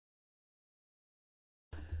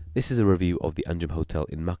This is a review of the Anjum Hotel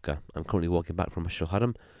in Makkah. I'm currently walking back from Masjid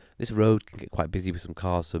al-Haram. This road can get quite busy with some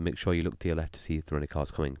cars, so make sure you look to your left to see if there are any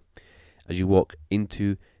cars coming. As you walk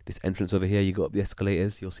into this entrance over here, you go up the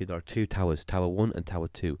escalators, you'll see there are two towers, Tower 1 and Tower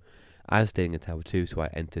 2. I was staying in Tower 2, so I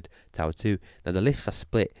entered Tower 2. Now the lifts are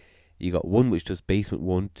split. You got one which does basement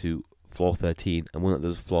 1 to floor 13, and one that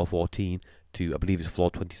does floor 14 to, I believe it's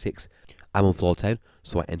floor 26. I'm on floor 10,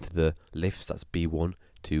 so I enter the lifts, that's B1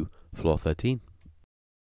 to floor 13.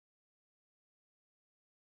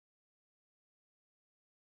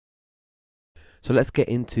 So let's get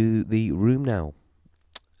into the room now.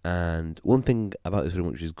 And one thing about this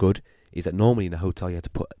room which is good is that normally in a hotel you have to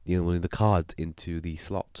put one of the cards into the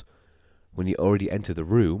slot. When you already enter the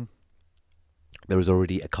room, there is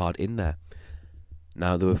already a card in there.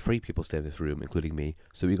 Now there were 3 people staying in this room, including me,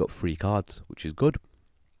 so we got 3 cards, which is good.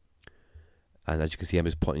 And as you can see, I'm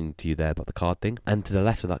just pointing to you there about the card thing. And to the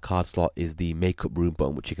left of that card slot is the makeup room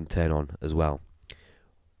button, which you can turn on as well.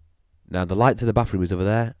 Now the light to the bathroom is over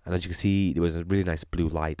there, and as you can see, there was a really nice blue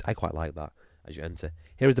light. I quite like that as you enter.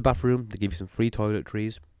 Here is the bathroom. They give you some free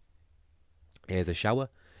toiletries. Here's a shower.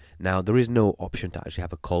 Now there is no option to actually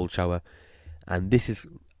have a cold shower, and this is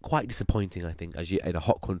quite disappointing, I think, as you're in a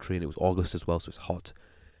hot country and it was August as well, so it's hot.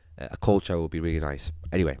 A cold shower would be really nice.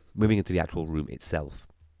 Anyway, moving into the actual room itself.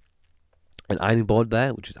 An ironing board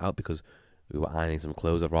there, which is out because we were ironing some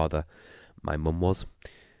clothes, or rather my mum was.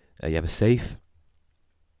 You have a safe.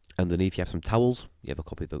 Underneath you have some towels. You have a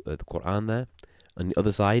copy of the Quran there. On the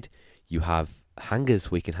other side you have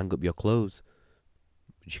hangers where you can hang up your clothes,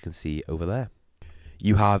 which you can see over there.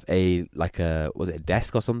 You have was it a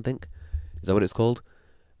desk or something? Is that what it's called?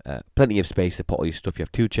 Plenty of space to put all your stuff. You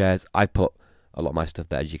have 2 chairs. I put a lot of my stuff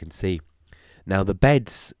there, as you can see. Now the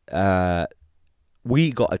beds,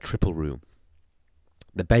 we got a triple room.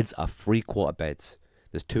 The beds are 3/4 beds.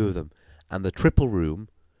 There's 2 of them. And the triple room,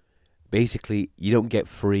 basically, you don't get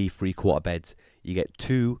 3 3/4 beds. You get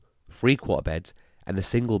 2 3/4 beds, and a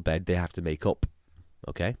single bed they have to make up.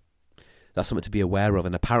 Okay? That's something to be aware of.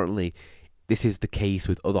 And apparently, this is the case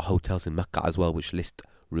with other hotels in Makkah as well, which list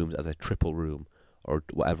rooms as a triple room, or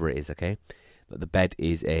whatever it is, okay? But the bed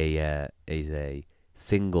is a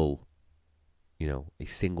single, a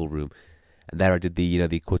single room. And there I did the,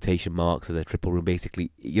 the quotation marks of the triple room.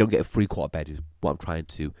 Basically, you don't get a 3/4 bed, is what I'm trying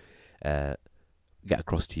to get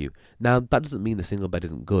across to you. Now, that doesn't mean the single bed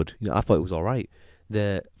isn't good. I thought it was alright.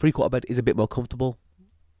 The 3/4 bed is a bit more comfortable,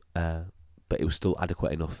 but it was still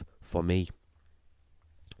adequate enough for me.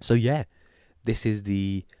 So yeah, this is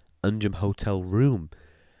the Anjum Hotel room.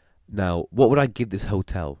 Now, what would I give this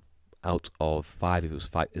hotel out of 5 if it was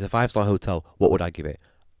 5? It's a 5-star hotel. What would I give it?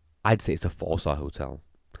 I'd say it's a 4-star hotel.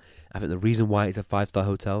 I think the reason why it's a 5-star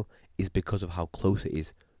hotel is because of how close it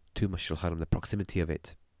is to Masjid al-Haram, the proximity of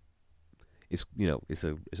it. It's it's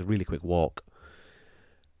a really quick walk,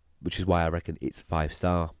 which is why I reckon it's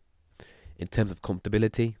 5-star. In terms of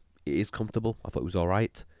comfortability, it is comfortable. I thought it was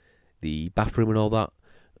alright. The bathroom and all that,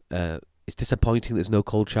 it's disappointing there's no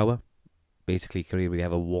cold shower. Basically, you can either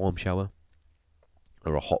have a warm shower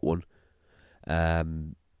or a hot one.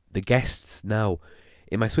 The guests now,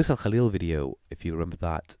 in my Swiss Al Khalil video, if you remember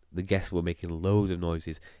that, the guests were making loads of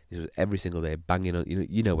noises. This was every single day, banging on.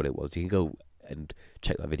 You know what it was. You can go and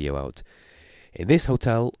check that video out. In this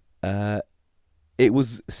hotel, it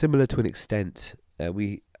was similar to an extent.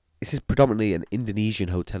 This is predominantly an Indonesian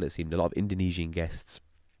hotel. It seemed a lot of Indonesian guests,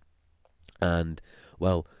 and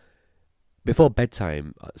well, before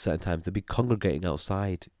bedtime, at certain times they'd be congregating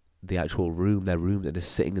outside the actual room, their rooms, and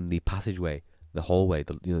just sitting in the passageway, the hallway,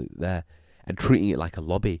 there, and treating it like a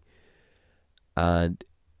lobby. And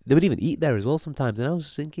they would even eat there as well sometimes. And I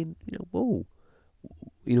was thinking, whoa,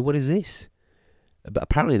 what is this? But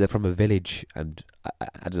apparently they're from a village, and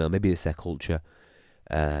I don't know, maybe it's their culture.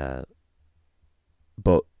 But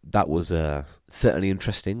that was certainly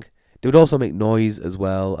interesting. They would also make noise as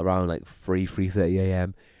well around like 3:30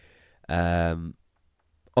 a.m.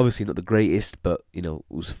 Obviously not the greatest, but we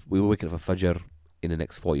were waking up for Fajr in the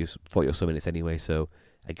next 40 or so minutes anyway, so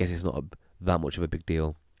I guess it's not that much of a big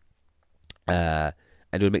deal. And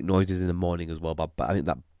they would make noises in the morning as well, but I think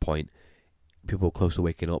at that point people were close to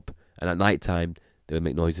waking up, and at night time they would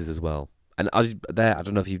make noises as well. And I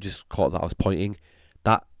don't know if you've just caught that I was pointing.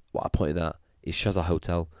 What I pointed at is Shaza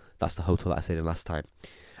Hotel. That's the hotel that I stayed in last time,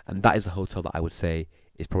 and that is the hotel that I would say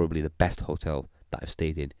is probably the best hotel that I've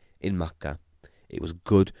stayed in Makkah. It was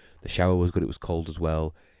good. The shower was good. It was cold as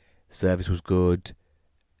well. Service was good.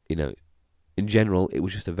 In general, it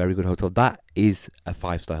was just a very good hotel. That is a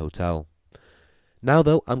 5-star hotel. Now,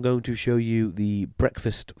 though, I'm going to show you the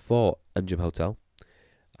breakfast for Anjum Hotel,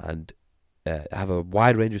 and have a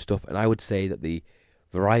wide range of stuff. And I would say that the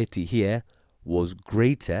variety here was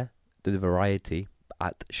greater than the variety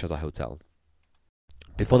at Shaza Hotel.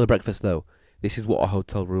 Before the breakfast though, this is what a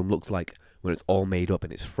hotel room looks like when it's all made up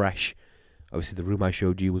and it's fresh. Obviously the room I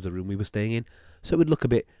showed you was the room we were staying in, so it would look a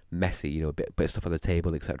bit messy, you know, a bit of stuff on the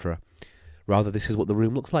table, etc. Rather, this is what the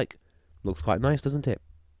room looks like. Looks quite nice, doesn't it?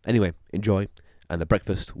 Anyway, enjoy, and the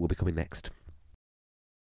breakfast will be coming next.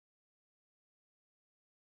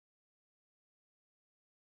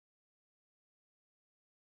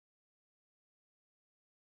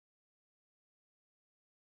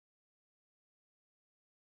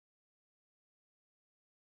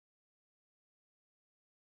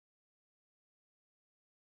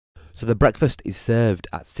 So the breakfast is served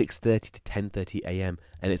at 6:30 to 10:30 a.m.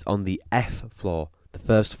 and it's on the F floor, the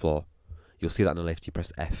first floor. You'll see that on the left. You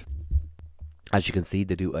press F. As you can see,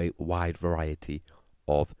 they do a wide variety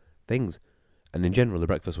of things, and in general, the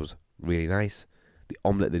breakfast was really nice. The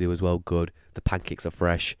omelette they do as well, good. The pancakes are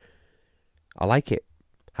fresh. I like it.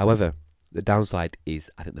 However, the downside is,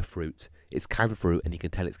 I think, the fruit. It's canned fruit, and you can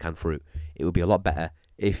tell it's canned fruit. It would be a lot better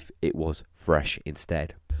if it was fresh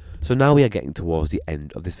instead. So now we are getting towards the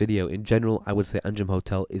end of this video. In general, I would say Anjum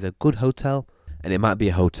Hotel is a good hotel, and it might be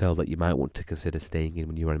a hotel that you might want to consider staying in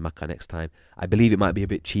when you are in Makkah next time. I believe it might be a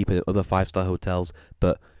bit cheaper than other 5-star hotels,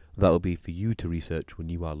 but that will be for you to research when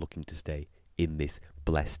you are looking to stay in this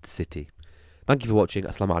blessed city. Thank you for watching.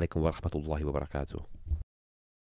 Assalamu alaikum wa rahmatullahi wa barakatuh.